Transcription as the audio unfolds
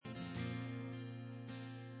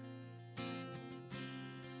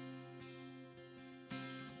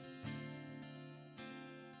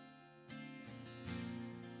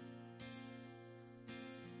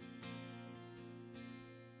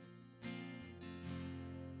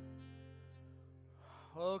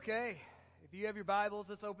Okay, if you have your Bibles,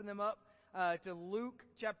 let's open them up to Luke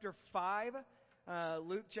chapter 5.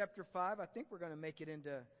 Luke chapter 5. I think we're going to make it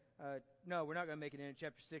into, no, we're not going to make it into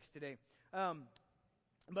chapter 6 today.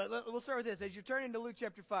 We'll start with this. As you turn into Luke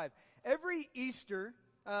chapter 5, every Easter,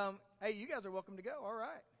 hey, you guys are welcome to go. All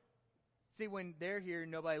right. See, when they're here,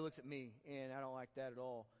 nobody looks at me, and I don't like that at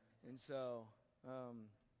all. And so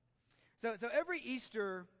every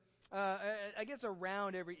Easter, I guess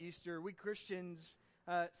around every Easter, we Christians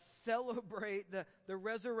celebrate the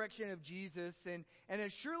resurrection of Jesus. And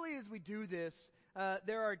as surely as we do this,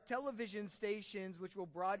 there are television stations which will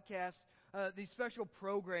broadcast these special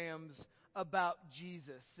programs about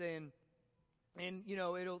Jesus. And you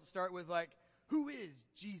know, it'll start with like, who is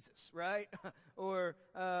Jesus, right? or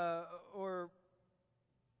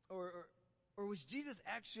was Jesus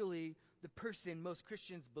actually the person most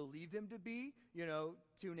Christians believe him to be? You know,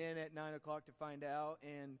 tune in at 9 o'clock to find out.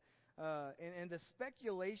 And the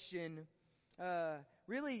speculation,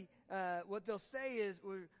 really, what they'll say is,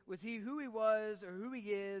 was he who he was, or who he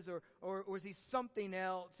is, or was he something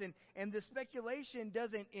else? And the speculation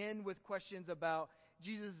doesn't end with questions about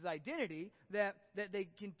Jesus' identity, that they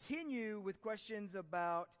continue with questions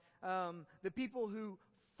about the people who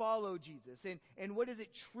follow Jesus, and what does it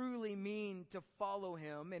truly mean to follow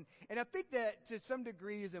him. And I think that to some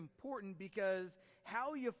degree is important, because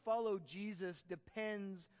how you follow Jesus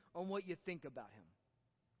depends on what you think about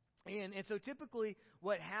him. And so typically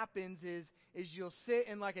what happens is you'll sit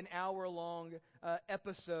in like an hour-long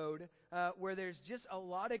episode where there's just a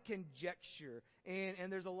lot of conjecture,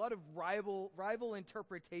 and there's a lot of rival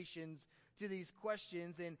interpretations to these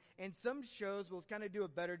questions. And some shows will kind of do a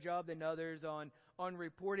better job than others on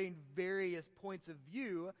reporting various points of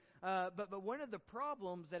view. But one of the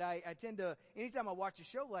problems that I tend to, anytime I watch a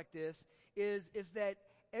show like this, is that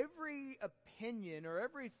every opinion or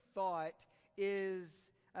every thought is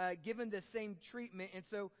given the same treatment, and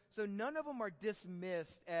so none of them are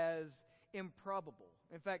dismissed as improbable.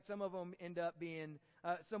 In fact, some of them end up being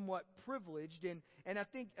somewhat privileged, and I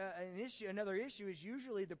think another issue is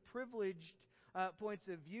usually the privileged points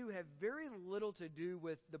of view have very little to do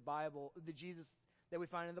with the Bible, the Jesus that we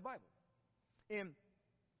find in the Bible. And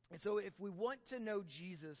so if we want to know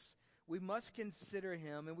Jesus, we must consider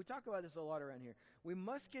him, and we talk about this a lot around here, we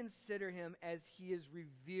must consider him as he is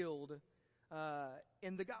revealed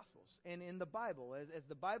in the Gospels and in the Bible. As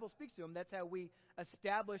the Bible speaks to him, that's how we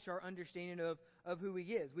establish our understanding of who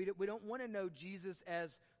he is. We don't want to know Jesus as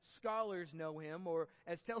scholars know him, or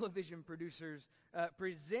as television producers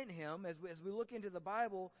present him. As we look into the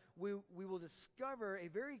Bible, we will discover a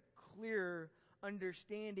very clear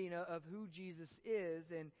understanding of who Jesus is,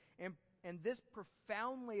 and this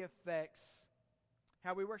profoundly affects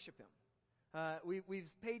how we worship him.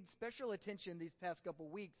 We've paid special attention these past couple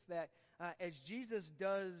weeks that as Jesus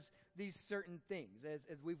does these certain things,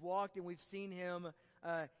 as we've walked and we've seen him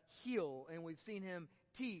heal, and we've seen him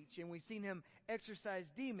teach, and we've seen him exorcise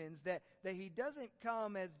demons, that he doesn't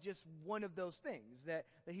come as just one of those things, that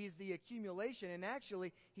he's the accumulation, and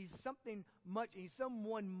actually he's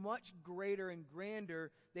someone much greater and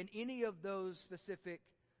grander than any of those specific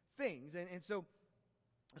things. And so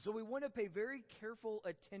we want to pay very careful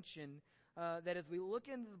attention that as we look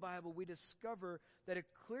into the Bible, we discover that a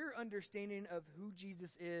clear understanding of who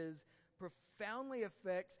Jesus is profoundly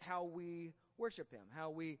affects how we worship him,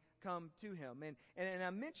 how we come to him. And I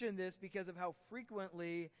mention this because of how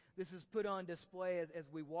frequently this is put on display as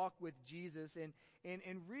we walk with Jesus,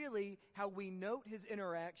 and really how we note his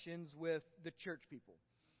interactions with the church people.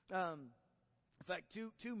 In fact,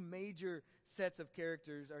 two major sets of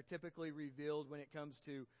characters are typically revealed when it comes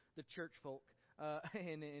to the church folk.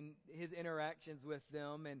 And his interactions with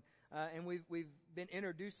them, and we've been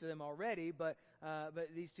introduced to them already, but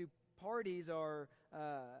these two parties are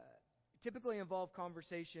typically involve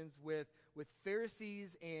conversations with Pharisees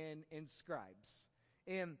and scribes,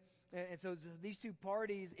 and so these two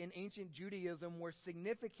parties in ancient Judaism were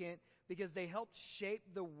significant because they helped shape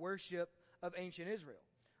the worship of ancient Israel.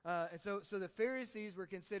 And so the Pharisees were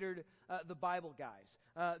considered the Bible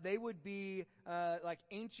guys. They would be like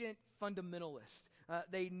ancient fundamentalists.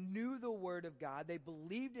 They knew the Word of God. They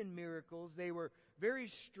believed in miracles. They were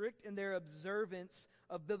very strict in their observance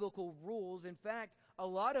of biblical rules. In fact, a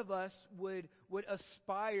lot of us would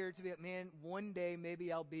aspire to be, man, one day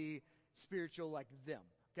maybe I'll be spiritual like them.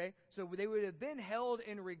 Okay? So they would have been held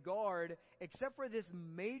in regard, except for this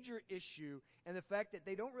major issue and the fact that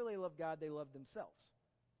they don't really love God, they love themselves.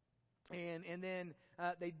 And then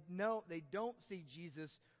they don't see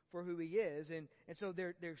Jesus for who he is, and so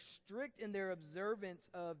they're strict in their observance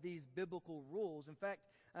of these biblical rules. In fact,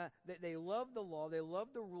 they love the law, they love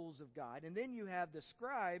the rules of God. And then you have the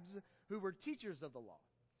scribes who were teachers of the law.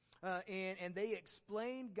 And they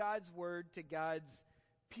explained God's word to God's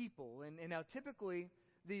people. And now typically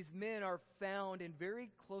these men are found in very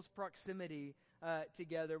close proximity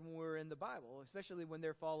together when we're in the Bible, especially when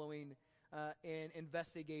they're following and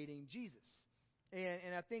investigating Jesus.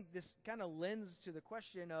 And I think this kind of lends to the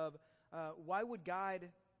question of why would God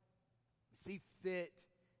see fit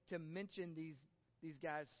to mention these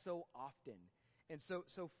guys so often and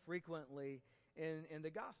so frequently in the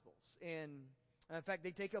Gospels? And in fact,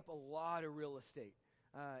 they take up a lot of real estate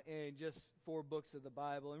in just 4 books of the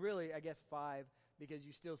Bible, and really, I guess 5, because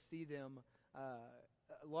you still see them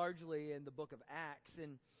largely in the book of Acts.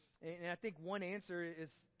 And I think one answer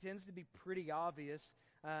tends to be pretty obvious,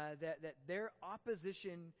 that their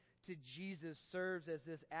opposition to Jesus serves as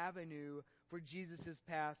this avenue for Jesus'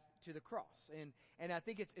 path to the cross. And I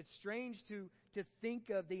think it's strange to think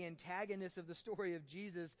of the antagonist of the story of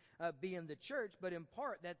Jesus being the church, but in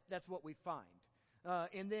part that's what we find.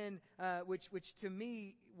 And then, which to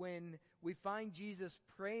me, when we find Jesus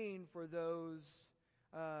praying for those,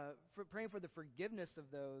 praying for the forgiveness of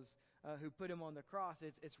those who put him on the cross,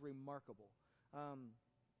 it's remarkable.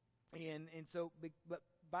 And so, but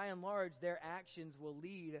by and large, their actions will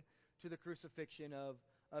lead to the crucifixion of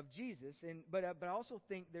Jesus. But I also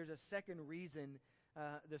think there's a second reason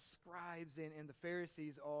the scribes and the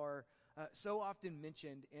Pharisees are so often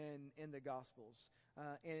mentioned in the Gospels.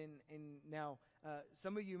 And now,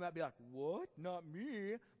 some of you might be like, what? Not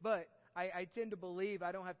me. But I tend to believe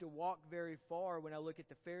I don't have to walk very far when I look at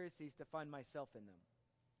the Pharisees to find myself in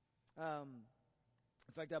them.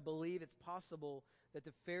 In fact, I believe it's possible that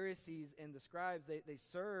the Pharisees and the scribes, they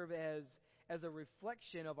serve as a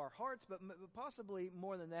reflection of our hearts, but possibly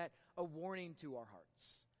more than that, a warning to our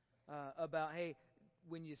hearts about, hey,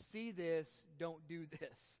 when you see this, don't do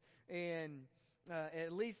this. And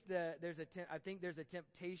at least I think there's a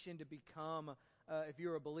temptation to become, if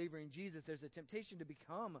you're a believer in Jesus, there's a temptation to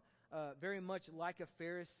become very much like a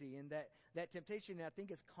Pharisee, and that temptation, I think,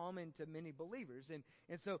 is common to many believers. And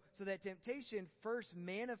so that temptation first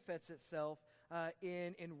manifests itself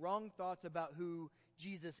in wrong thoughts about who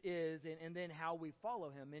Jesus is, and then how we follow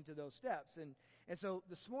him into those steps. And so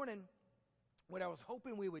this morning, what I was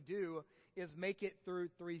hoping we would do is make it through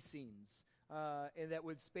 3 scenes. And that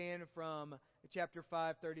would span from chapter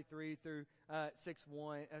 5:33 through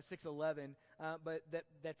 6:11, but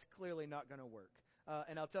that's clearly not going to work.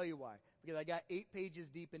 And I'll tell you why. Because I got 8 pages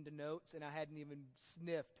deep into notes, and I hadn't even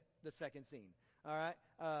sniffed the second scene. All right?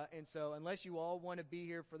 And so unless you all want to be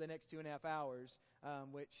here for the next 2.5 hours,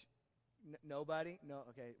 which nobody? No?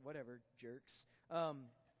 Okay, whatever, jerks.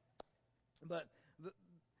 But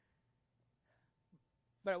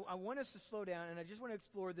I want us to slow down, and I just want to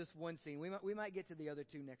explore this one scene. We might get to the other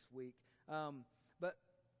 2 next week. But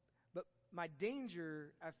my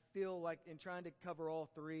danger, I feel like, in trying to cover all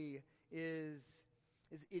 3 is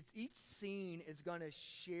each scene is going to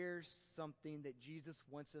share something that Jesus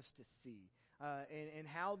wants us to see, and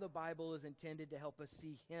how the Bible is intended to help us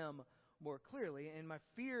see him more clearly. And my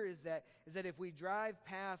fear is that if we drive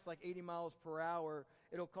past like 80 miles per hour,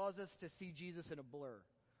 it'll cause us to see Jesus in a blur.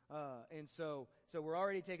 And so we're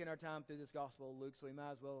already taking our time through this Gospel of Luke, so we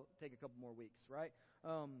might as well take a couple more weeks, right?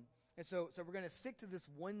 And so we're going to stick to this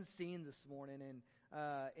one scene this morning, and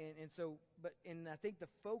I think the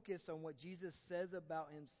focus on what Jesus says about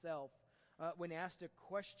himself when asked a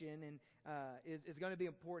question is going to be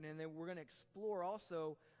important. And then we're going to explore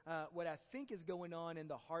also what I think is going on in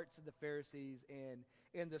the hearts of the Pharisees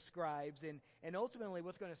and the scribes, and ultimately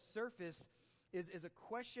what's going to surface is a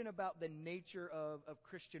question about the nature of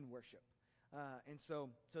Christian worship. And so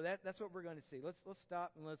that's what we're going to see. Let's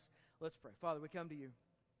stop and let's pray. Father, we come to you,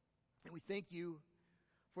 and we thank you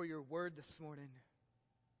for your word this morning.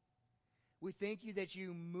 We thank you that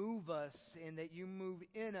you move us, and that you move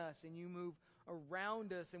in us, and you move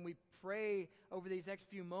around us. And we pray over these next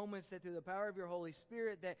few moments that through the power of your Holy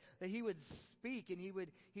Spirit that he would speak, and he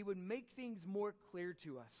would make things more clear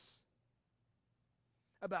to us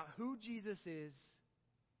about who Jesus is,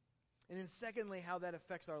 and then secondly, how that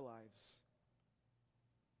affects our lives.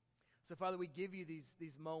 So, Father, we give you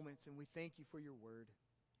these moments, and we thank you for your word.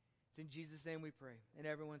 It's in Jesus' name we pray. And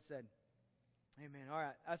everyone said, amen. All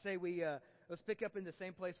right. I say let's pick up in the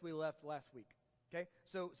same place we left last week. Okay?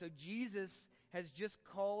 So Jesus has just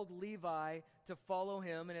called Levi to follow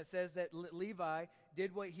him, and it says that Levi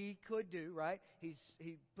did what he could do, right? He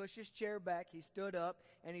pushed his chair back, he stood up,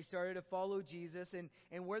 and he started to follow Jesus.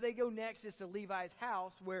 And where they go next is to Levi's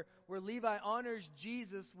house, where Levi honors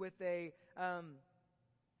Jesus with a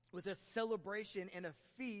with a celebration and a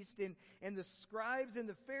feast, and the scribes and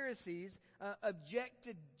the Pharisees object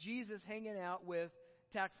to Jesus hanging out with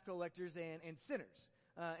tax collectors and sinners.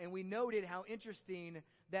 And we noted how interesting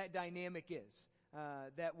that dynamic is.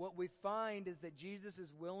 That what we find is that Jesus is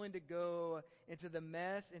willing to go into the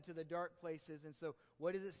mess, into the dark places. And so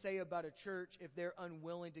what does it say about a church if they're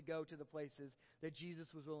unwilling to go to the places that Jesus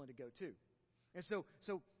was willing to go to? And so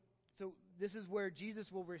this is where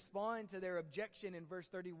Jesus will respond to their objection in verse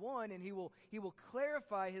 31, and he will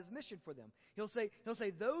clarify his mission for them. He'll say,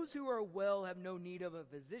 those who are well have no need of a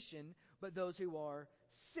physician, but those who are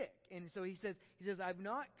sick. And so he says, I've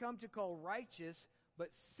not come to call righteous, but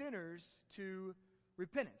sinners to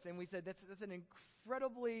repentance. And we said that's an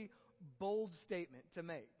incredibly bold statement to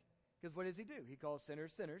make. Because what does he do? He calls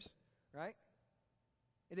sinners, right?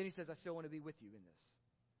 And then he says, I still want to be with you in this.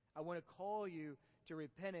 I want to call you to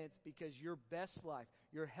repentance because your best life,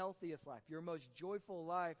 your healthiest life, your most joyful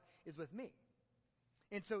life is with me.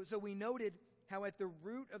 And so we noted how at the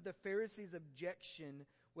root of the Pharisees' objection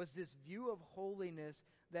was this view of holiness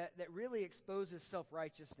that really exposes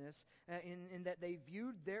self-righteousness, in that they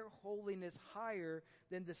viewed their holiness higher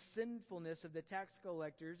than the sinfulness of the tax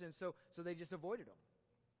collectors, and so they just avoided them.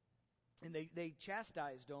 And they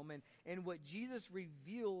chastised them. And what Jesus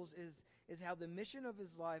reveals is how the mission of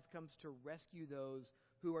his life comes to rescue those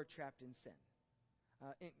who are trapped in sin.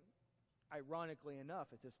 And ironically enough,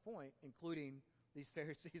 at this point, including these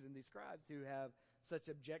Pharisees and these scribes who have such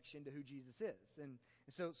objection to who Jesus is. And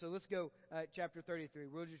so let's go chapter 33.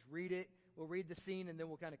 We'll just read it. We'll read the scene, and then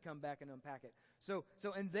we'll kind of come back and unpack it. So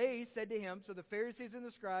and they said to him, so the Pharisees and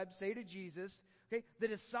the scribes say to Jesus, okay, the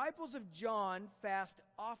disciples of John fast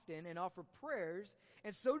often and offer prayers,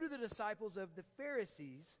 and so do the disciples of the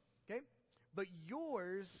Pharisees, okay? But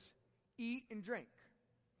yours eat and drink.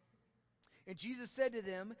 And Jesus said to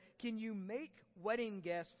them, can you make wedding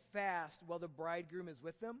guests fast while the bridegroom is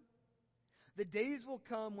with them? The days will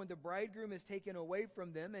come when the bridegroom is taken away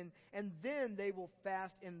from them, and then they will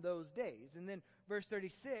fast in those days. And then verse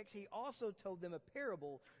 36, he also told them a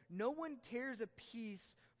parable. No one tears a piece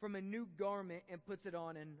from a new garment and puts it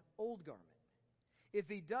on an old garment. If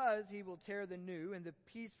he does, he will tear the new, and the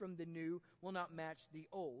piece from the new will not match the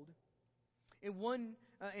old.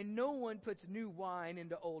 And no one puts new wine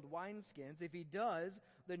into old wineskins. If he does,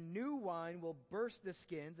 the new wine will burst the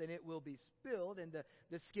skins, and it will be spilled, and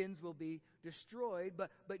the skins will be destroyed. But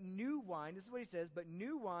new wine, this is what he says, but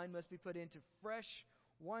new wine must be put into fresh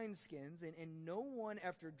wineskins, and no one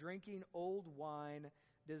after drinking old wine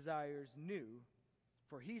desires new,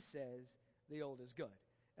 for he says the old is good.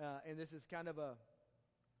 And this is kind of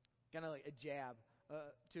like a jab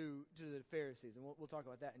to the Pharisees, and we'll talk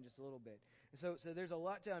about that in just a little bit. So there's a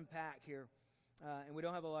lot to unpack here, and we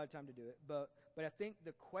don't have a lot of time to do it. But I think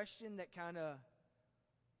the question that kind of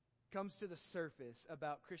comes to the surface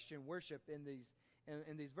about Christian worship in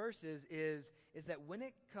these verses is that when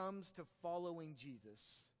it comes to following Jesus,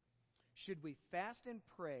 should we fast and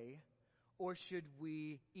pray, or should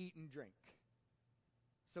we eat and drink?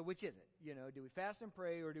 So which is it? Do we fast and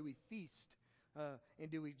pray, or do we feast?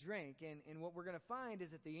 And do we drink? And what we're going to find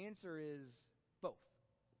is that the answer is both.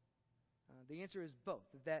 The answer is both.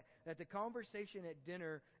 That the conversation at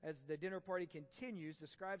dinner, as the dinner party continues, the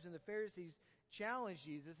scribes and the Pharisees challenge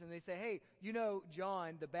Jesus, and they say, hey,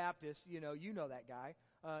 John the Baptist, you know that guy.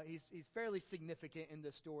 He's fairly significant in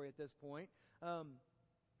this story at this point.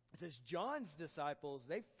 It says John's disciples,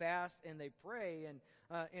 they fast and they pray,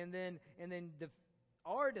 and then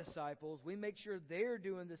our disciples, we make sure they're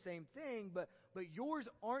doing the same thing, but yours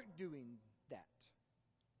aren't doing that.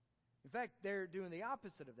 In fact, they're doing the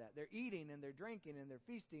opposite of that. They're eating and they're drinking and they're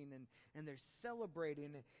feasting and they're celebrating.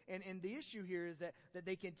 And the issue here is that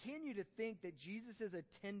they continue to think that Jesus'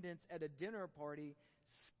 attendance at a dinner party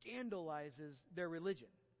scandalizes their religion.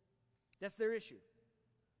 That's their issue.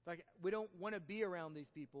 Like, we don't want to be around these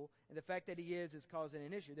people, and the fact that he is causing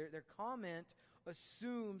an issue. Their comment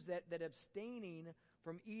assumes that abstaining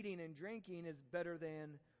from eating and drinking is better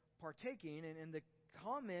than partaking, and the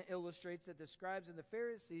comment illustrates that the scribes and the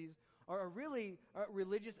Pharisees are really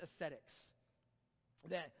religious ascetics.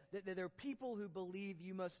 That they're people who believe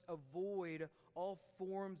you must avoid all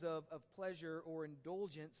forms of pleasure or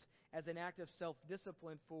indulgence as an act of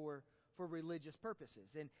self-discipline for religious purposes.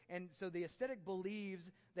 And so the ascetic believes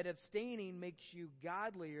that abstaining makes you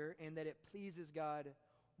godlier and that it pleases God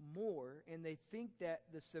more, and they think that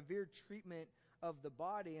the severe treatment of the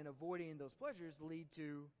body and avoiding those pleasures lead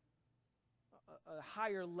to a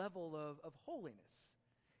higher level of holiness.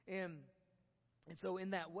 And so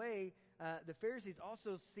in that way, the Pharisees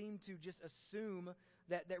also seem to just assume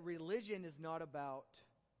that religion is not about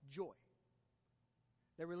joy.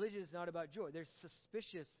 That religion is not about joy. They're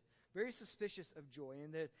suspicious, very suspicious of joy,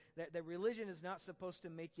 and that religion is not supposed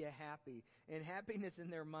to make you happy. And happiness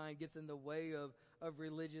in their mind gets in the way of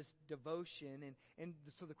religious devotion. And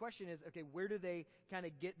so the question is, okay, where do they kind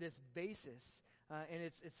of get this basis? And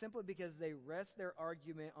it's simply because they rest their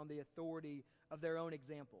argument on the authority of their own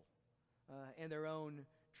example and their own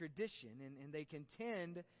tradition. And they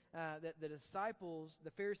contend that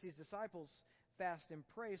the Pharisees' disciples fast and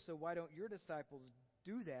pray, so why don't your disciples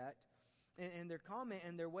do that? And their comment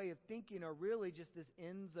and their way of thinking are really just this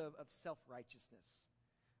ends of self-righteousness.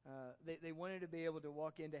 They wanted to be able to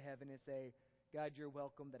walk into heaven and say, God, you're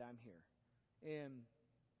welcome that I'm here.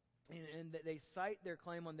 And they cite their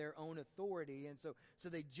claim on their own authority, and so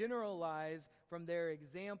they generalize from their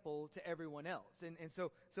example to everyone else. And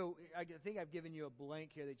so I think I've given you a blank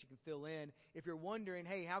here that you can fill in. If you're wondering,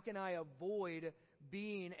 hey, how can I avoid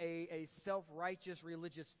being a self-righteous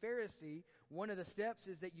religious Pharisee? One of the steps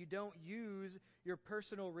is that you don't use your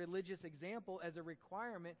personal religious example as a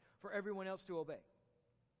requirement for everyone else to obey.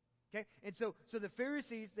 Okay? And so the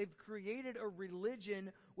Pharisees, they've created a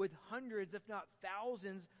religion with hundreds, if not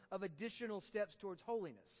thousands, of additional steps towards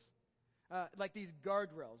holiness. Like these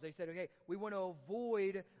guardrails. They said, okay, we want to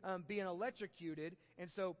avoid being electrocuted, and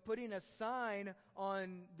so putting a sign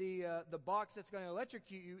on the box that's going to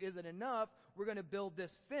electrocute you isn't enough. We're going to build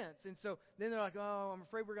this fence. And so then they're like, oh, I'm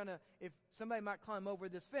afraid if somebody might climb over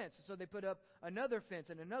this fence. So they put up another fence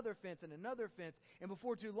and another fence and another fence. And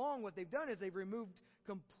before too long, what they've done is they've removed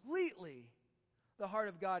completely the heart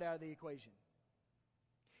of God out of the equation.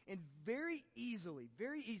 And very easily,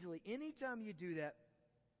 anytime you do that,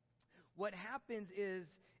 what happens is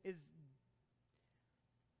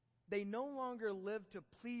they no longer live to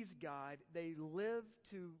please God. They live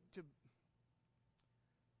to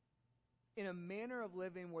in a manner of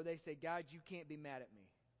living where they say, God, you can't be mad at me.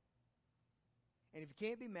 And if you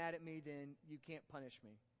can't be mad at me, then you can't punish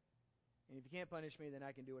me. And if you can't punish me, then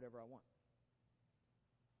I can do whatever I want.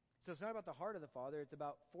 So it's not about the heart of the Father. It's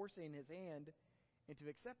about forcing His hand into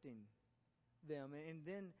accepting them. And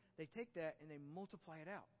then they take that and they multiply it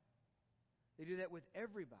out. They do that with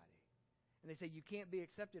everybody. And they say, you can't be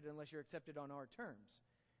accepted unless you're accepted on our terms.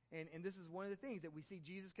 And this is one of the things that we see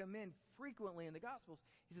Jesus come in frequently in the Gospels.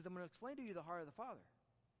 He says, I'm going to explain to you the heart of the Father.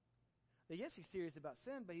 That yes, He's serious about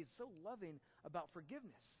sin, but He's so loving about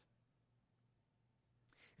forgiveness.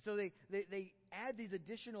 So they add these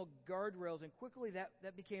additional guardrails, and quickly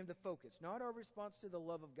that became the focus. Not our response to the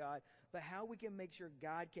love of God, but how we can make sure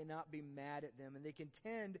God cannot be mad at them. And they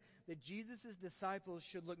contend that Jesus' disciples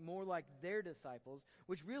should look more like their disciples,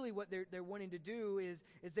 which really what they're wanting to do is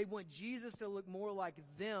they want Jesus to look more like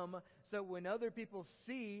them, so when other people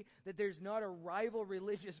see that there's not a rival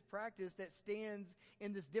religious practice that stands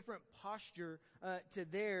in this different posture to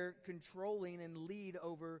their controlling lead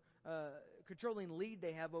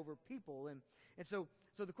they have over people. And so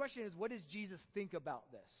the question is, what does Jesus think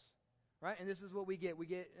about this? Right? And this is what we get. We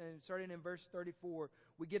get, starting in verse 34,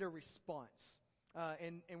 we get a response.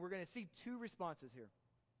 And we're going to see two responses here.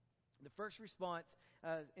 The first response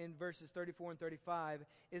in verses 34 and 35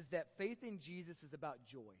 is that faith in Jesus is about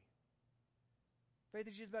joy. Faith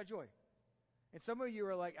in Jesus is about joy. And some of you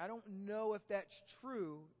are like, I don't know if that's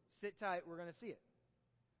true. Sit tight. We're going to see it.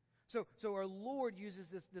 So our Lord uses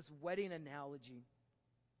this wedding analogy.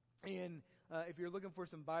 And if you're looking for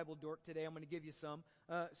some Bible dork today, I'm going to give you some.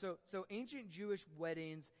 So ancient Jewish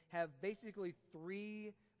weddings have basically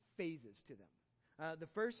three phases to them. The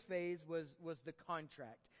first phase was the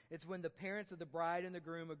contract. It's when the parents of the bride and the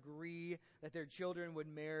groom agree that their children would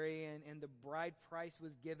marry, and the bride price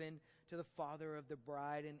was given to the father of the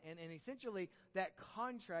bride. And essentially that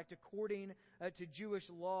contract, according to Jewish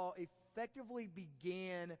law, effectively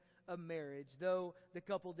began a marriage, though the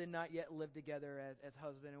couple did not yet live together as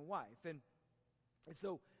husband and wife. And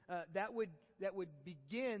so that would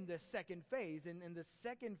begin the second phase. And the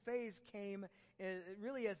second phase came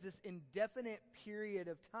really as this indefinite period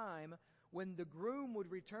of time when the groom would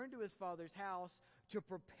return to his father's house to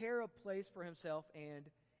prepare a place for himself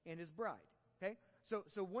and his bride. Okay?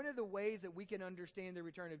 So one of the ways that we can understand the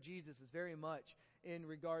return of Jesus is very much in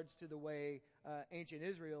regards to the way ancient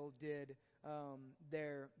Israel did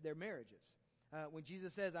their marriages. When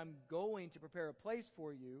Jesus says, I'm going to prepare a place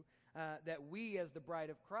for you, that we as the bride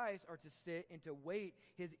of Christ are to sit and to wait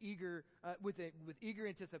with eager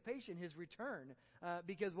anticipation His return.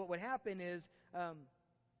 Because what would happen is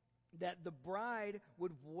that the bride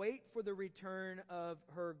would wait for the return of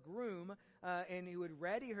her groom, and he would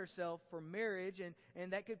ready herself for marriage,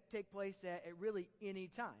 and that could take place at really any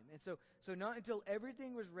time. And so not until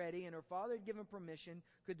everything was ready and her father had given permission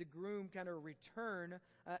could the groom kind of return,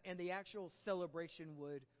 and the actual celebration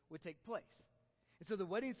would take place. And so the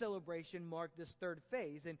wedding celebration marked this third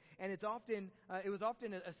phase, and it was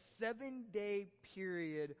often a 7-day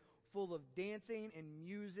period full of dancing and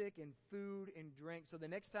music and food and drink. So the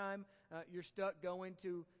next time you're stuck going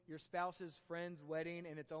to your spouse's friend's wedding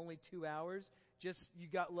and it's only 2 hours, you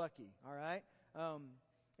got lucky, all right?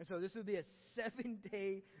 And so this would be a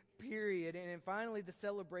 7-day period, and then finally the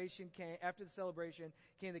celebration came. After the celebration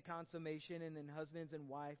came the consummation, and then husbands and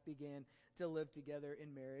wife began to live together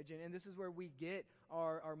in marriage. And this is where we get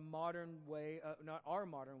our modern way, not our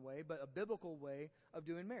modern way, but a biblical way of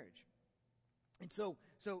doing marriage. And so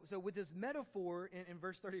with this metaphor in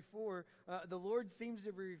verse 34, the Lord seems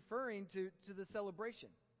to be referring to the celebration.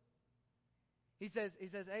 He says,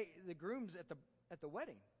 hey, the groom's at the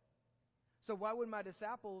wedding. So why would my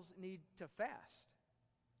disciples need to fast?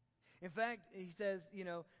 In fact, he says,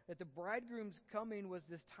 that the bridegroom's coming was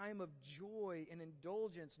this time of joy and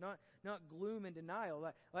indulgence, not gloom and denial.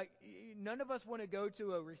 Like none of us want to go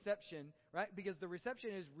to a reception, right? Because the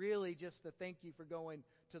reception is really just the thank you for going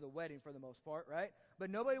to the wedding for the most part, right? But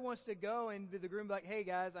nobody wants to go and the groom be like, hey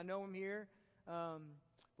guys, I know I'm here,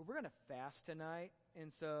 but we're going to fast tonight,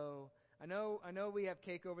 and so I know we have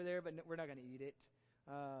cake over there, but we're not going to eat it.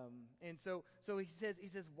 And so he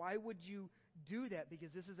says, why would you do that?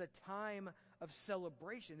 Because this is a time of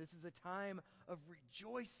celebration. This is a time of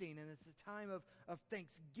rejoicing, and it's a time of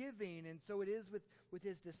thanksgiving. And so it is with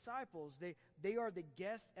his disciples. They are the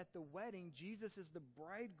guests at the wedding. Jesus is the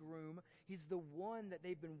bridegroom. He's the one that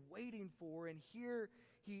they've been waiting for, and he's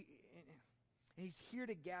here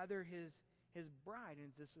to gather his bride,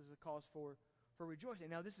 and this is a cause for rejoicing.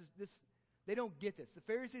 Now this they don't get this. The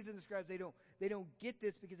Pharisees and the scribes, they don't get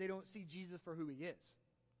this because they don't see Jesus for who he is.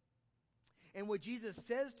 And what Jesus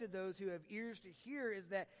says to those who have ears to hear is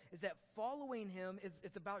that following him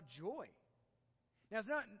it's about joy. Now it's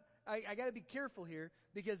not. I got to be careful here,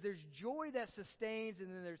 because there's joy that sustains, and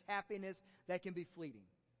then there's happiness that can be fleeting.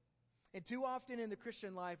 And too often in the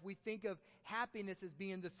Christian life, we think of happiness as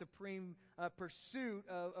being the supreme pursuit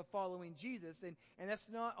of following Jesus, and that's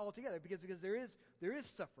not altogether, because there is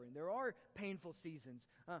suffering, there are painful seasons,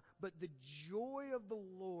 but the joy of the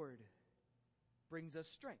Lord brings us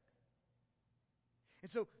strength.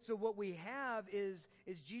 And so what we have is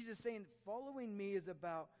Jesus saying, following me is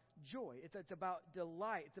about joy. It's about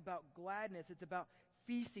delight. It's about gladness. It's about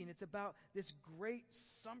feasting. It's about this great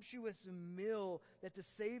sumptuous meal that the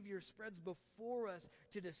Savior spreads before us.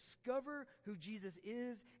 To discover who Jesus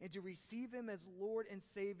is and to receive him as Lord and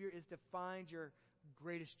Savior is to find your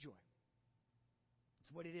greatest joy.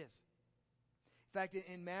 It's what it is. In fact,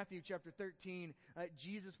 in Matthew chapter 13,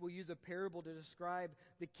 Jesus will use a parable to describe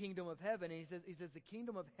the kingdom of heaven. And he says the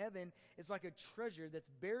kingdom of heaven is like a treasure that's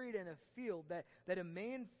buried in a field that a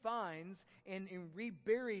man finds and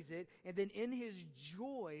reburies it. And then in his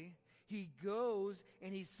joy, he goes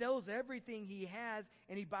and he sells everything he has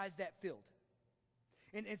and he buys that field.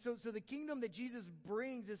 And so the kingdom that Jesus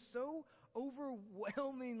brings is so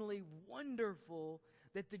overwhelmingly wonderful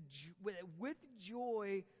that with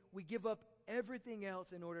joy we give up everything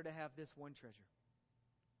else in order to have this one treasure.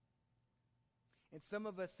 And some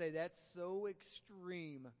of us say that's so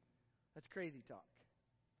extreme. That's crazy talk.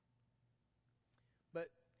 But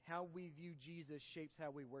how we view Jesus shapes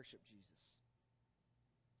how we worship Jesus.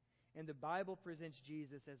 And the Bible presents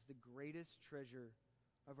Jesus as the greatest treasure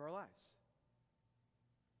of our lives.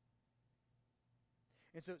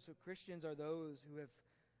 And so Christians are those who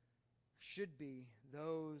should be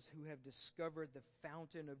those who have discovered the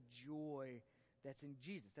fountain of joy that's in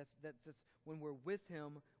Jesus. That's when we're with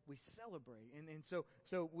him, we celebrate. And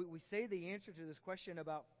so we say the answer to this question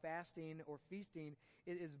about fasting or feasting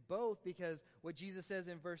is both, because what Jesus says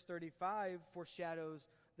in verse 35 foreshadows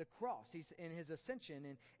the cross and his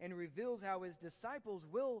ascension, and reveals how his disciples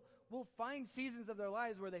will find seasons of their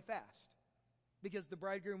lives where they fast, because the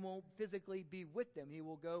bridegroom won't physically be with them. He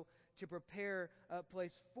will go to prepare a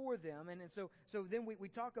place for them. And so then we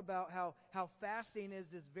talk about how fasting is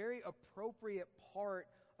this very appropriate part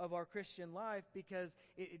of our Christian life, because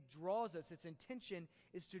it draws us. Its intention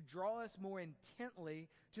is to draw us more intently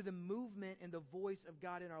to the movement and the voice of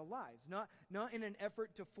God in our lives. Not in an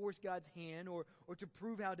effort to force God's hand or to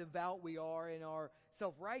prove how devout we are in our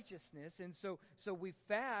self-righteousness. And so we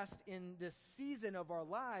fast in this season of our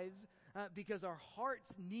lives because our hearts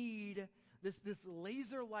need this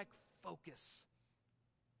laser-like focus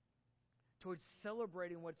towards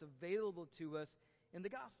celebrating what's available to us in the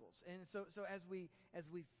Gospels. And so as we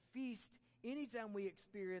feast, anytime we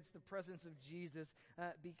experience the presence of Jesus,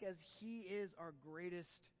 because He is our greatest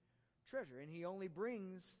treasure, and He only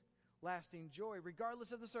brings lasting joy,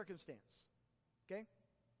 regardless of the circumstance. Okay?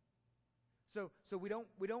 So we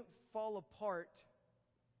don't fall apart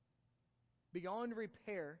beyond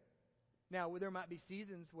repair. Now, there might be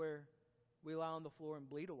seasons where we lie on the floor and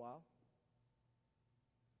bleed a while.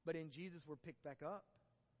 But in Jesus, we're picked back up.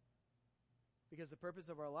 Because the purpose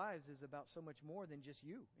of our lives is about so much more than just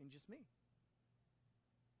you and just me.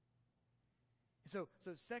 So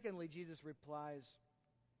secondly, Jesus replies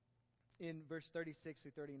in verse 36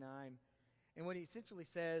 through 39. And what he essentially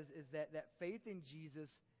says is that faith in Jesus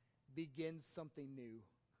begins something new.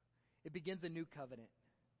 It begins a new covenant.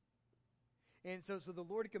 And so the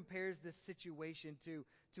Lord compares this situation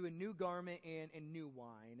to a new garment and new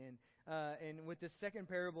wine. And with this second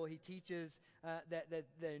parable, He teaches that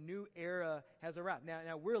the new era has arrived.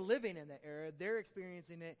 Now we're living in that era. They're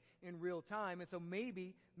experiencing it in real time. And so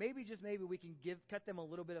maybe just maybe we can cut them a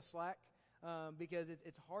little bit of slack because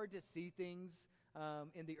it's hard to see things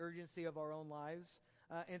in the urgency of our own lives.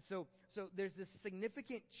 And so there's this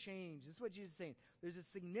significant change. This is what Jesus is saying. There's a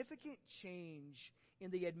significant change in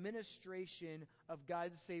the administration of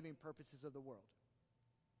God's saving purposes of the world.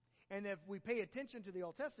 And if we pay attention to the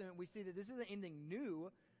Old Testament, we see that this isn't anything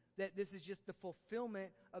new, that this is just the fulfillment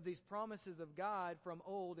of these promises of God from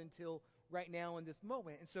old until right now in this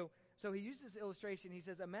moment. And so He uses this illustration. He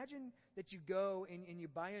says, imagine that you go and you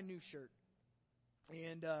buy a new shirt.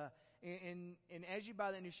 And as you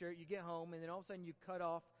buy that new shirt, you get home, and then all of a sudden you cut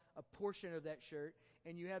off a portion of that shirt,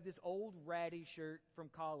 and you have this old ratty shirt from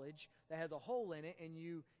college that has a hole in it, and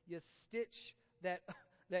you stitch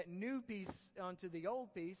that new piece onto the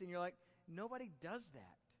old piece, and you're like, nobody does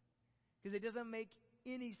that because it doesn't make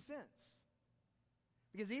any sense.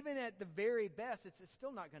 Because even at the very best, it's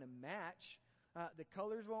still not going to match. The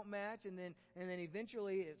colors won't match, and then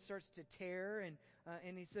eventually it starts to tear,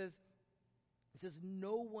 and he says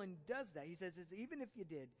no one does that. He says even if you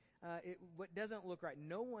did, what doesn't look right.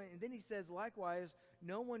 No one. And then he says likewise,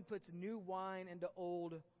 no one puts new wine into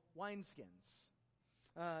old wineskins.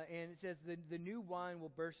 And it says the new wine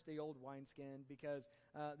will burst the old wineskin because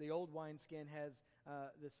the old wineskin has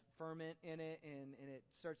this ferment in it, and it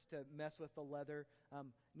starts to mess with the leather.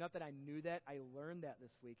 Not that I knew that. I learned that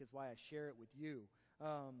this week. Is why I share it with you.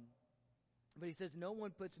 But he says no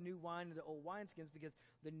one puts new wine into old wineskins because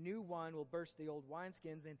the new wine will burst the old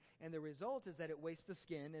wineskins, and the result is that it wastes the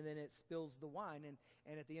skin, and then it spills the wine,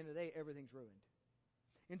 and at the end of the day, everything's ruined.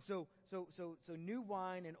 And so new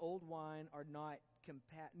wine and old wine are not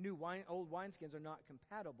old wineskins are not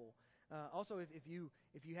compatible. Also, if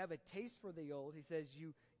you have a taste for the old, he says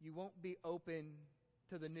you won't be open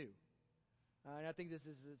to the new. And I think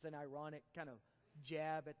it's an ironic kind of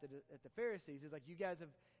jab at the Pharisees. It's like you guys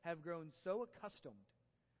have grown so accustomed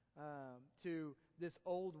to this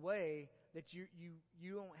old way that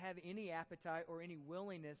you don't have any appetite or any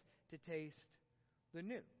willingness to taste the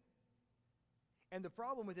new. And the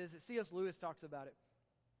problem with this is C.S. Lewis talks about it.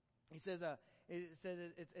 He says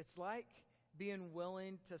it's like being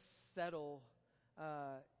willing to settle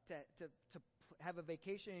to have a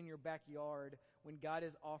vacation in your backyard when God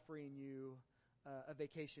is offering you a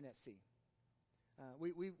vacation at sea.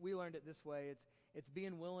 We learned it this way. It's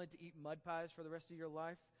being willing to eat mud pies for the rest of your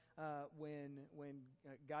life when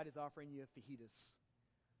God is offering you a fajitas.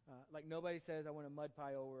 Like nobody says, I want a mud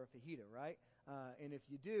pie over a fajita, right? And if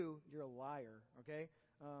you do, you're a liar, okay?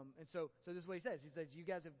 And so this is what he says. He says, you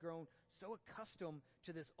guys have grown so accustomed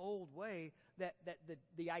to this old way that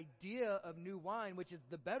the idea of new wine, which is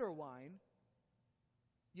the better wine,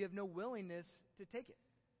 you have no willingness to take it.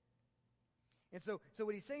 And so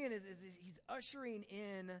what he's saying is he's ushering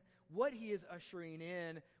in, what he is ushering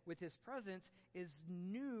in with his presence is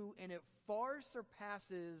new, and it far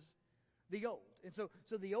surpasses the old. And so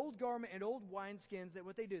the old garment and old wineskins, that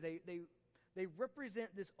what they do, they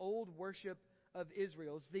represent this old worship of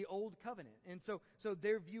Israel. It's the old covenant. And so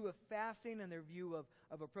their view of fasting and their view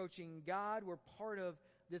of approaching God were part of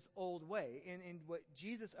this old way. And what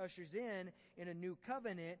Jesus ushers in a new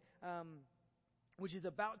covenant, which is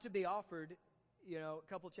about to be offered, a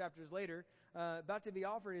couple chapters later, about to be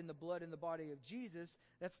offered in the blood and the body of Jesus,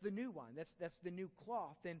 that's the new wine. That's the new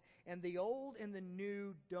cloth. And the old and the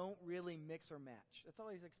new don't really mix or match. That's all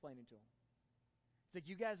he's explaining to them. It's like,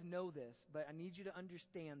 you guys know this, but I need you to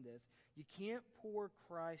understand this. You can't pour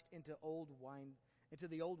Christ into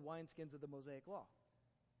the old wineskins of the Mosaic Law.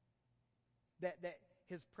 That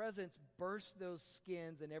his presence bursts those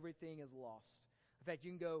skins and everything is lost. In fact,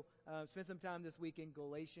 you can go spend some time this week in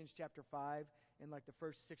Galatians chapter 5 in like the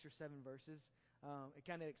first 6 or 7 verses. It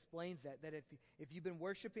kind of explains that if you've been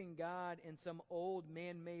worshiping God in some old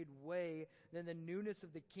man-made way, then the newness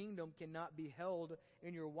of the kingdom cannot be held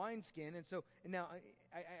in your wineskin. And now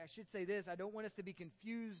I should say this: I don't want us to be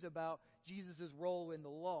confused about Jesus' role in the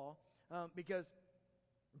law, because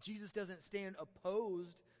Jesus doesn't stand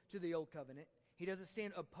opposed to the old covenant. He doesn't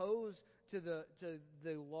stand opposed to the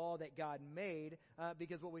law that God made,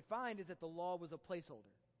 because what we find is that the law was a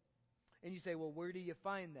placeholder. And you say, well, where do you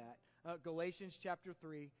find that? Galatians chapter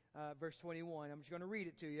 3, verse 21. I'm just going to read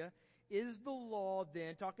it to you. Is the law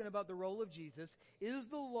then, talking about the role of Jesus, is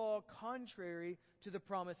the law contrary to the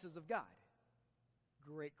promises of God?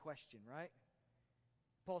 Great question, right?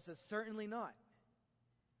 Paul says, certainly not.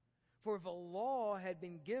 For if a law had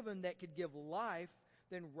been given that could give life,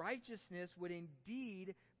 then righteousness would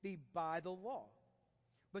indeed be by the law.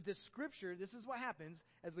 But the Scripture, this is what happens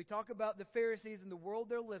as we talk about the Pharisees and the world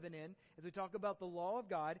they're living in, as we talk about the law of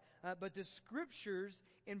God, but the Scriptures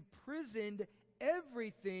imprisoned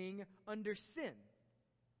everything under sin,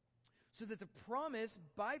 so that the promise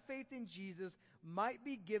by faith in Jesus might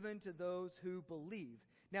be given to those who believe.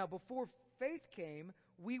 Now, before faith came,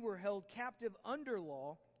 we were held captive under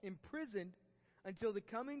law, imprisoned until the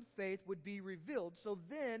coming faith would be revealed. So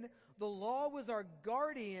then, the law was our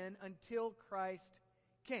guardian until Christ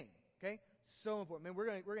came. Okay? So important. Man, we're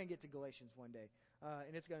going to get to Galatians one day,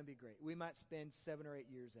 and it's going to be great. We might spend 7 or 8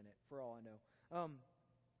 years in it, for all I know.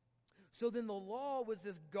 So then the law was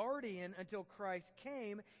this guardian until Christ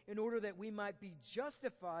came, in order that we might be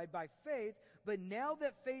justified by faith. But now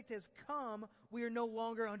that faith has come, we are no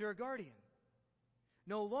longer under a guardian.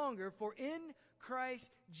 No longer, for in Christ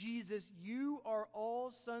Jesus you are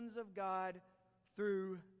all sons of God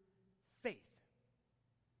through faith.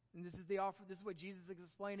 And this is the offer. This is what Jesus is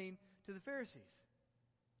explaining to the Pharisees,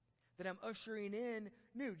 that I'm ushering in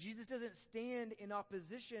new. Jesus doesn't stand in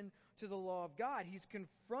opposition to the law of God. He's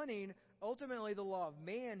confronting ultimately the law of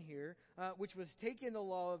man here, which was taking the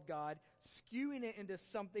law of God, skewing it into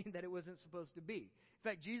something that it wasn't supposed to be. In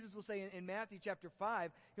fact, Jesus will say in Matthew chapter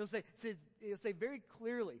 5, he'll say very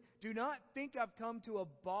clearly, do not think I've come to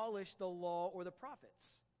abolish the law or the prophets.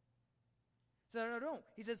 So no, don't.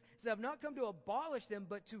 He says, I've not come to abolish them,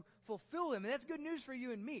 but to fulfill them. And that's good news for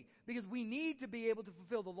you and me, because we need to be able to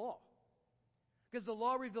fulfill the law. Because the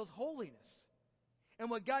law reveals holiness. And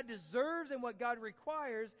what God deserves and what God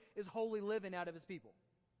requires is holy living out of His people.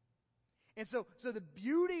 And so the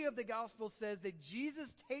beauty of the gospel says that Jesus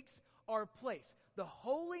takes our place. The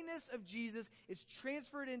holiness of Jesus is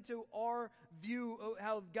transferred into our view of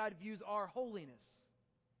how God views our holiness.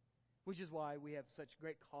 Which is why we have such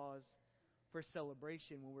great cause for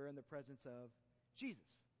celebration when we're in the presence of Jesus.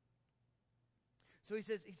 So he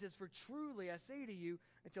says, for truly I say to you,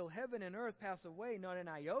 until heaven and earth pass away, not an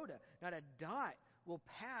iota, not a dot will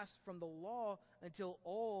pass from the law until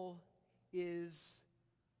all is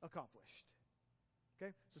accomplished.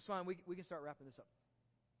 Okay? So it's fine. We can start wrapping this up.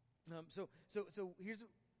 So here's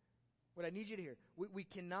what I need you to hear. We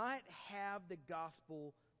cannot have the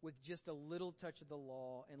gospel with just a little touch of the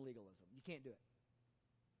law and legalism. You can't do it.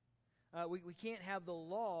 We can't have the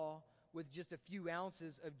law with just a few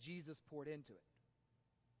ounces of Jesus poured into it.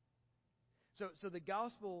 So the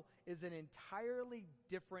gospel is an entirely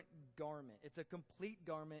different garment. It's a complete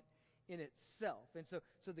garment in itself. And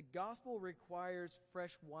so the gospel requires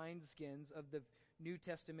fresh wineskins of the New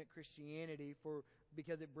Testament Christianity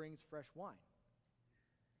because it brings fresh wine.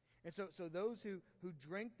 And so those who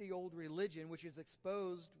drink the old religion, which is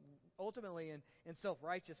exposed ultimately in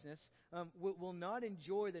self-righteousness, will not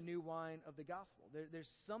enjoy the new wine of the gospel. There's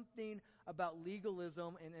something about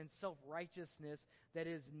legalism and self-righteousness that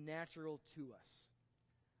is natural to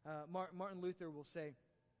us. Martin Luther will say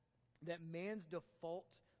that man's default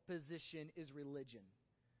position is religion.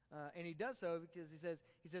 And he does so because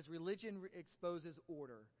he says religion exposes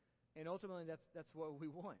order. And ultimately that's what we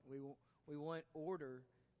want. We want order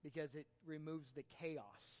because it removes the chaos.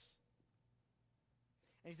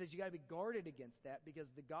 And he says you got to be guarded against that, because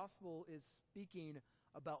the gospel is speaking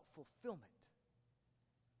about fulfillment.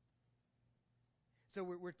 So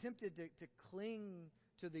we're tempted to cling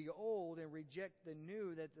to the old and reject the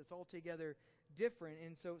new that's altogether different.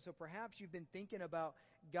 And so perhaps you've been thinking about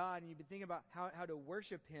God and you've been thinking about how to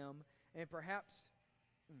worship Him, and perhaps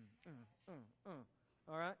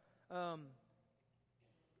all right.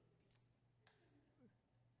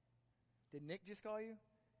 Did Nick just call you?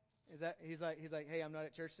 Is that he's like, hey, I'm not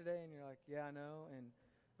at church today, and you're like, yeah, I know. And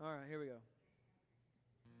all right, here we go.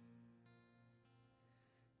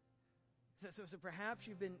 So perhaps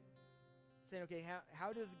you've been saying, okay,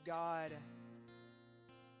 how does God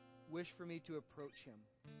wish for me to approach Him?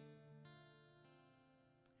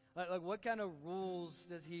 Like what kind of rules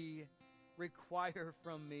does He require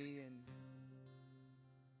from me?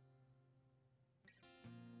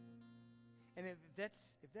 And if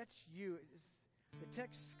that's you, the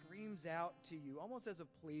text screams out to you almost as a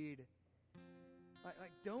plead.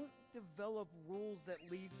 Like don't develop rules that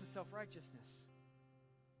lead to self-righteousness.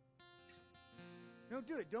 Don't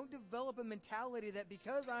do it. Don't develop a mentality that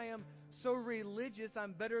because I am so religious,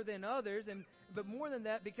 I'm better than others. But more than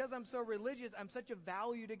that, because I'm so religious, I'm such a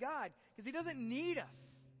value to God. Because He doesn't need us.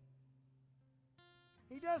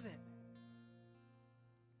 He doesn't.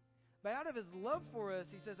 But out of His love for us,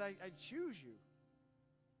 He says, I choose you.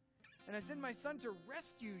 And I send my Son to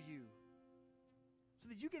rescue you so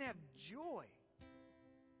that you can have joy.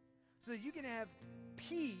 So that you can have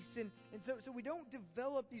peace. And so we don't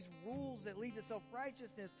develop these rules that lead to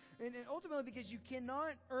self-righteousness. And ultimately because you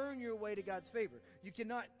cannot earn your way to God's favor. You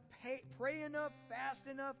cannot pray enough, fast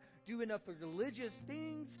enough, do enough religious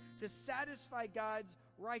things to satisfy God's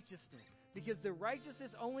righteousness. Because the righteousness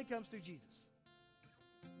only comes through Jesus.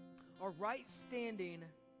 Our right standing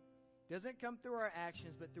doesn't come through our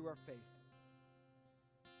actions, but through our faith.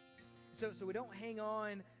 So we don't hang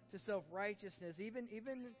on to self-righteousness. Even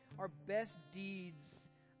our best deeds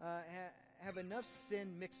have enough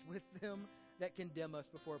sin mixed with them that condemn us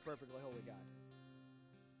before a perfectly holy God.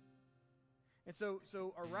 And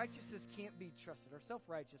so our righteousness can't be trusted. Our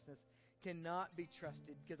self-righteousness cannot be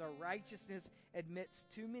trusted because our righteousness admits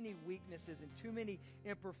too many weaknesses and too many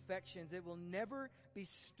imperfections. It will never be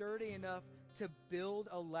sturdy enough to build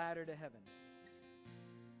a ladder to heaven.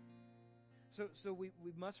 So we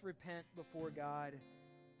must repent before God.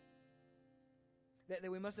 That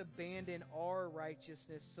we must abandon our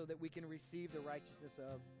righteousness so that we can receive the righteousness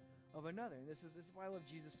of another. And this is why I love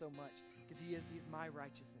Jesus so much. Because He is my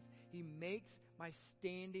righteousness. He makes my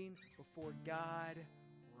standing before God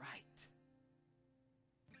right.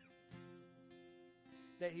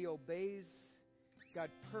 That He obeys God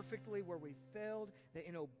perfectly where we failed. That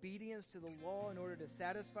in obedience to the law, in order to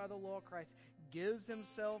satisfy the law, Christ gives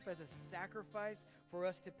Himself as a sacrifice for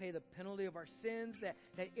us to pay the penalty of our sins.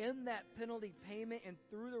 That in that penalty payment and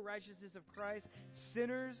through the righteousness of Christ,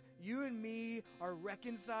 sinners, you and me, are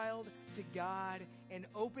reconciled to God and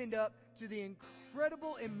opened up to the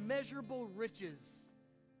incredible, immeasurable riches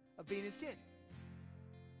of being His kid.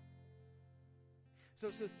 So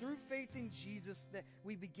through faith in Jesus, that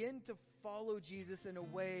we begin to follow Jesus in a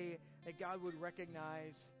way that God would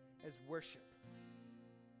recognize as worship.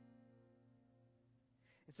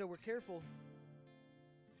 And so we're careful.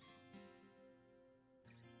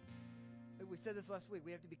 We said this last week.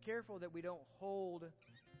 We have to be careful that we don't hold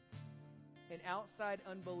an outside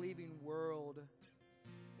unbelieving world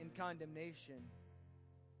in condemnation.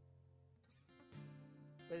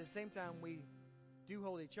 But at the same time, we do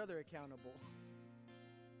hold each other accountable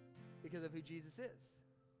because of who Jesus is.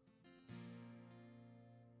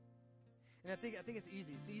 And I think it's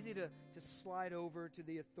easy. It's easy to slide over to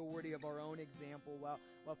the authority of our own example while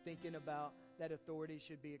thinking about that authority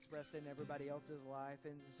should be expressed in everybody else's life.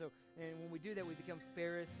 And when we do that, we become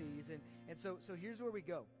Pharisees. And so here's where we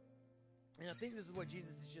go. And I think this is what Jesus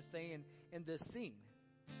is just saying in this scene.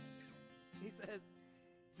 He says,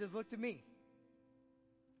 look to me.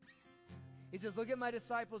 He says, look at my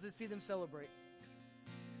disciples and see them celebrate.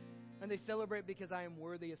 And they celebrate because I am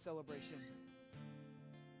worthy of celebration.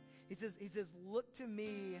 He says, look to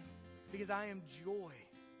me because I am joy.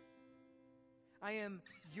 I am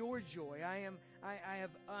your joy. I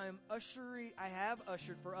have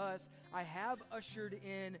ushered for us. I have ushered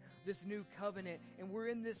in this new covenant, and we're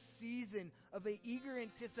in this season of an eager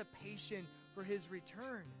anticipation for His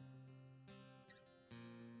return.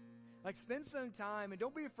 Like, spend some time, and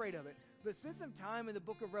don't be afraid of it, but spend some time in the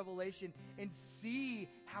book of Revelation and see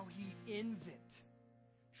how He ends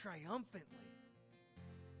it triumphantly.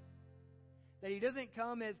 That He doesn't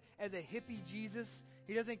come as a hippie Jesus.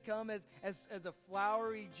 He doesn't come as a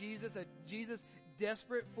flowery Jesus, a Jesus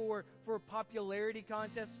desperate for popularity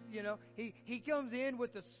contests. You know, He comes in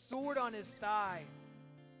with a sword on His thigh.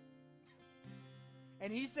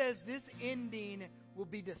 And He says this ending will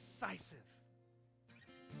be decisive.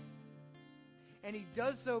 And He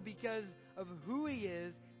does so because of who He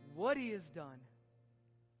is, what He has done.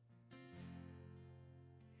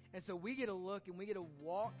 And so we get to look and we get to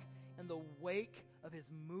walk in the wake of His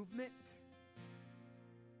movement.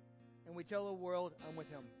 And we tell the world, I'm with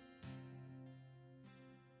Him.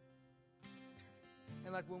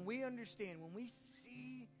 And like when we understand, when we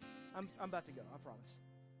see, I'm about to go, I promise.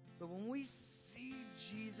 But when we see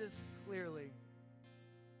Jesus clearly,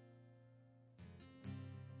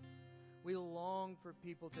 We long for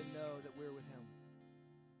people to know that we're with Him.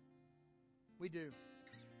 We do.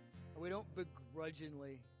 We don't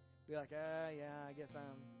begrudgingly be like, yeah, I guess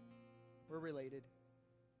we're related.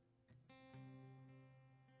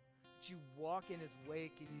 But you walk in His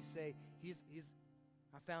wake and you say,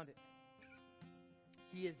 I found it.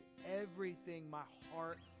 He is everything my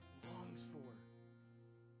heart longs for.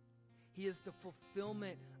 He is the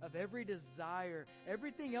fulfillment of every desire.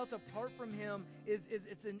 Everything else apart from Him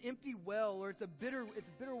it's an empty well, or it's bitter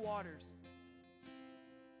waters.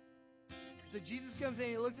 So Jesus comes in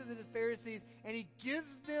and He looks at the Pharisees and He gives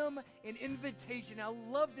them an invitation. I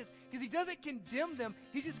love this because He doesn't condemn them.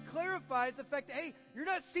 He just clarifies the fact that, hey, you're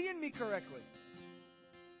not seeing me correctly.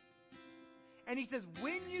 And He says,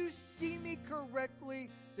 when you see me correctly,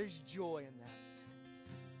 there's joy in that.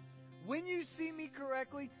 When you see me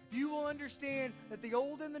correctly, you will understand that the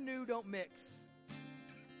old and the new don't mix.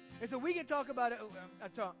 And so we can talk about it.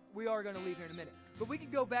 We are going to leave here in a minute. But we can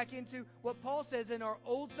go back into what Paul says in our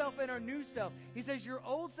old self and our new self. He says your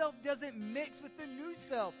old self doesn't mix with the new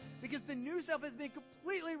self because the new self has been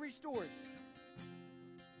completely restored.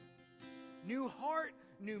 New heart,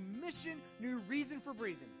 new mission, new reason for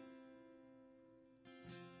breathing.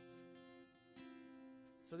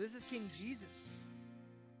 So this is King Jesus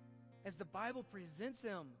as the Bible presents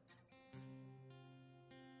Him.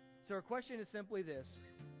 So our question is simply this.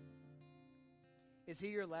 Is He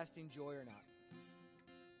your lasting joy or not?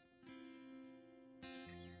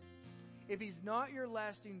 If He's not your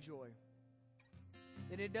lasting joy,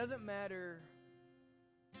 then it doesn't matter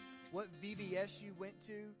what VBS you went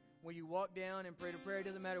to when you walked down and prayed a prayer. It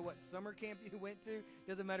doesn't matter what summer camp you went to. It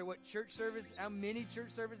doesn't matter what church service, how many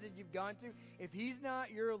church services you've gone to. If He's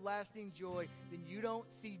not your lasting joy, then you don't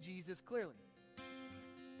see Jesus clearly.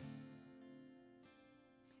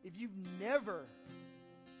 If you've never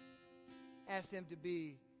asked Him to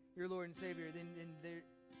be your Lord and Savior,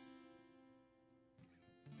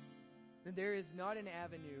 then there is not an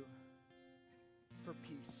avenue for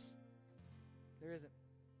peace. There isn't.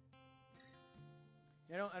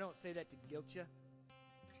 I don't say that to guilt you.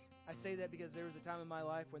 I say that because there was a time in my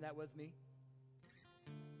life when that was me.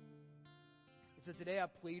 And so today I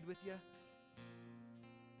plead with you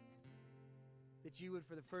that you would,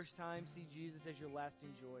 for the first time, see Jesus as your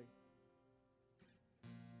lasting joy.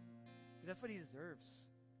 Because that's what He deserves.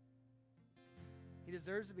 He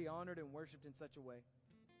deserves to be honored and worshipped in such a way.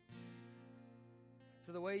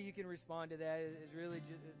 So the way you can respond to that is really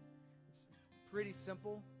it's pretty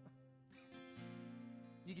simple.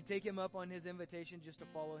 You can take Him up on His invitation just to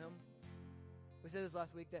follow Him. We said this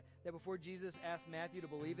last week that before Jesus asked Matthew to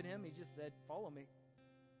believe in Him, He just said, follow me.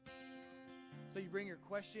 So you bring your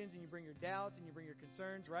questions and you bring your doubts and you bring your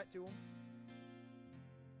concerns right to Him.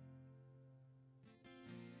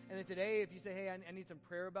 And then today, if you say, hey, I need some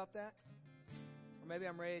prayer about that, or maybe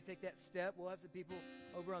I'm ready to take that step, we'll have some people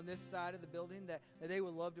over on this side of the building that they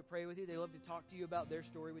would love to pray with you. They love to talk to you about their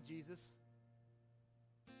story with Jesus.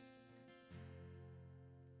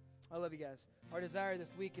 I love you guys. Our desire this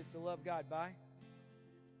week is to love God by.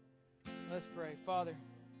 Let's pray. Father,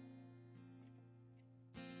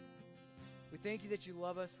 we thank You that You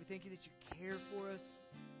love us. We thank You that You care for us.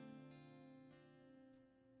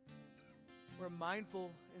 We're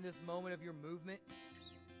mindful in this moment of Your movement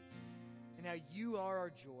and how You are our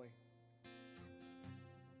joy.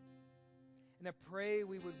 And I pray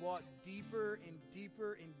we would walk deeper and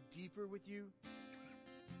deeper and deeper with You.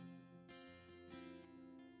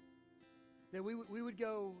 That we would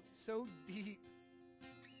go so deep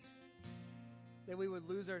that we would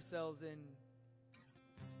lose ourselves in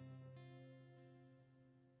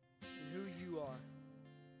who You are.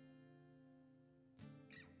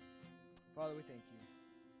 Father, we thank You.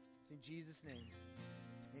 It's in Jesus' name.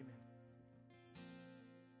 Amen.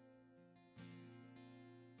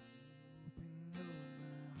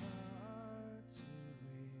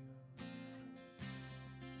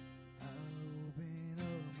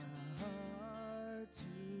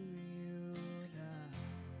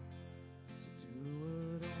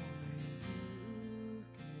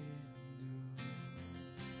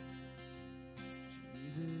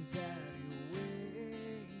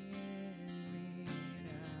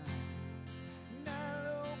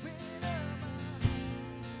 Open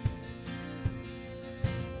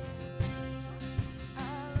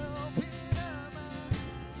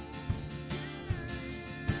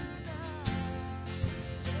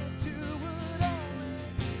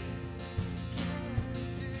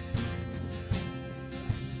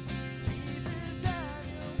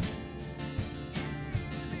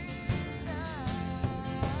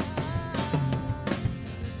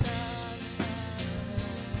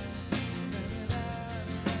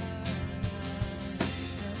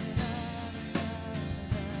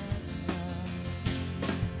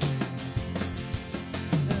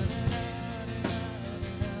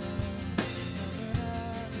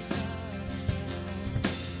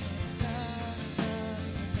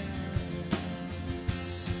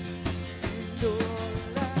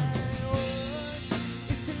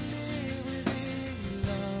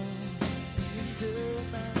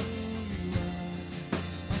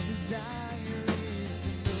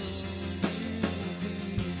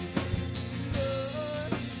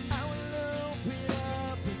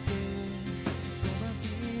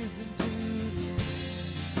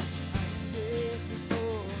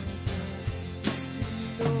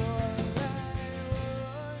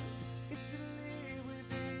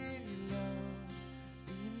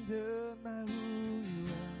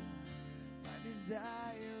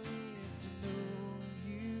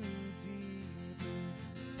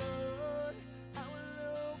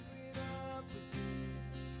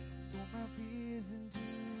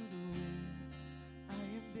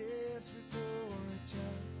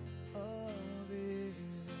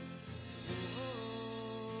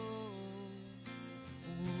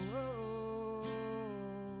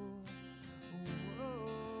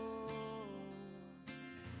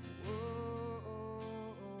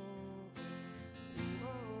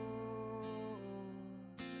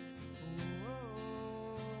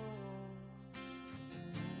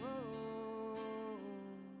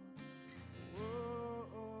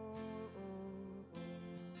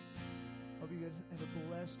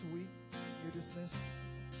last week. You're dismissed.